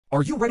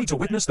Are you ready to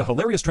witness the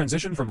hilarious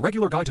transition from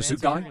regular guy to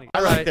suit guy?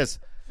 I like this.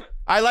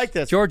 I like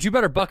this. George, you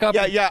better buck up.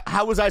 Yeah.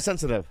 How was I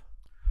sensitive?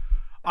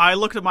 I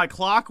looked at my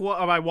clock,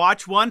 my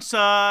watch once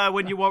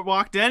when you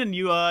walked in, and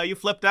you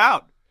flipped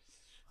out.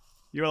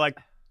 You were like,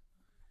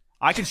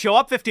 "I can show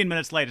up 15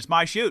 minutes late. It's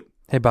my shoot."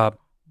 Hey, Bob,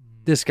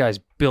 this guy's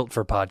built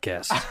for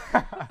podcasts.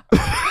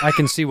 I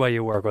can see why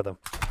you work with him.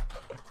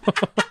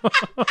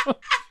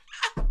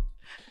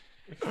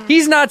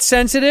 He's not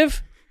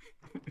sensitive.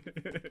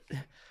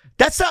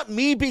 That's not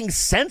me being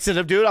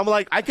sensitive, dude. I'm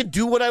like, I could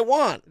do what I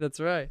want. That's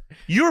right.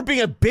 You were being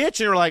a bitch, and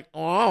you're like,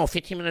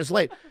 15 minutes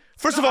late.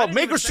 First of all,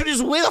 Maker Street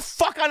is way the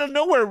fuck out of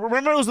nowhere.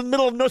 Remember, it was in the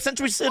middle of No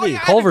Century City. Oh, yeah,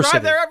 Culver I drive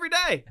City. there every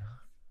day.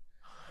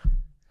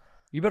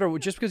 You better,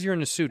 just because you're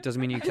in a suit doesn't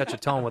mean you catch a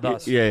tone with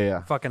us.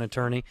 Yeah. Fucking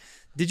attorney.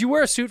 Did you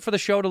wear a suit for the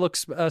show to look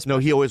No,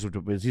 he always would.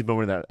 He's been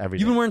wearing that every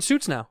day. You've been wearing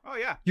suits now. Oh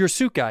yeah. You're a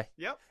suit guy.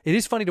 Yep. It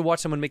is funny to watch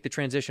someone make the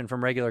transition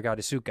from regular guy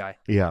to suit guy.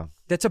 Yeah.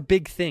 That's a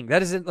big thing.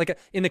 That isn't like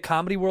in the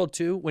comedy world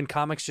too. When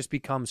comics just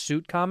become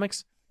suit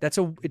comics, it's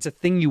a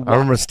thing you watch. I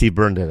remember Steve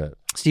Byrne did it.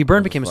 Steve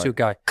Byrne became a suit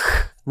guy.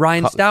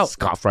 Ryan Stout.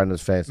 Scoffed right in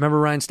his face. Remember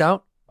Ryan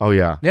Stout? Oh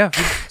yeah. Yeah,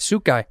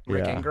 suit guy.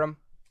 Rick Yeah.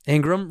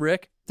 Ingram.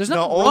 Rick. There's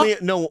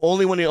nothing wrong.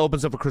 Only when he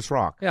opens up for Chris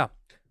Rock. Yeah.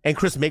 And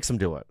Chris makes him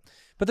do it.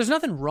 But there's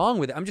nothing wrong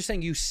with it. I'm just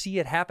saying you see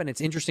it happen.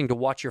 It's interesting to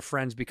watch your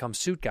friends become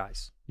suit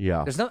guys.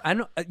 Yeah.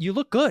 You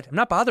look good. I'm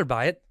not bothered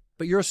by it,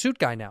 but you're a suit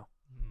guy now.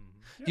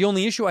 The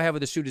only issue I have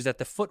with the suit is that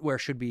the footwear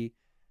should be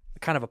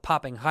kind of a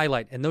popping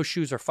highlight, and those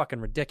shoes are fucking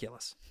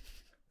ridiculous.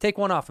 Take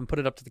one off and put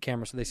it up to the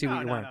camera so they see what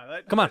you're wearing.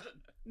 Come on.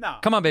 No.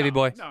 Come on, baby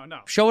boy. No.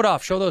 Show it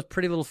off. Show those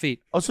pretty little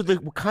feet. Also, the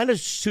kind of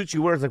suits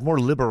you wear is like more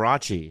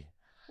Liberace.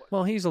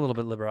 Well, he's a little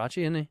bit Liberace,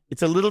 isn't he?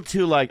 It's a little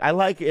too I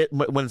like it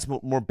when it's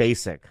more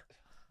basic.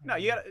 No,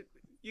 you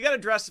gotta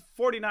dress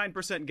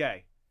 49%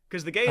 gay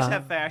because the gays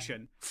have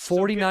fashion.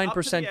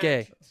 49%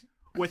 gay.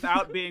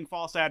 Without being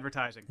false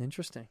advertising.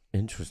 Interesting.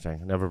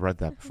 I never read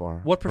that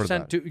before. What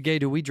percent gay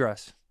do we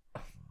dress?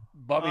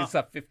 Bobby's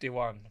at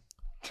 51.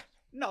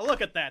 No,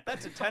 look at that.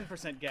 That's a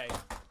 10% gay.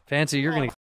 Fancy, you're going to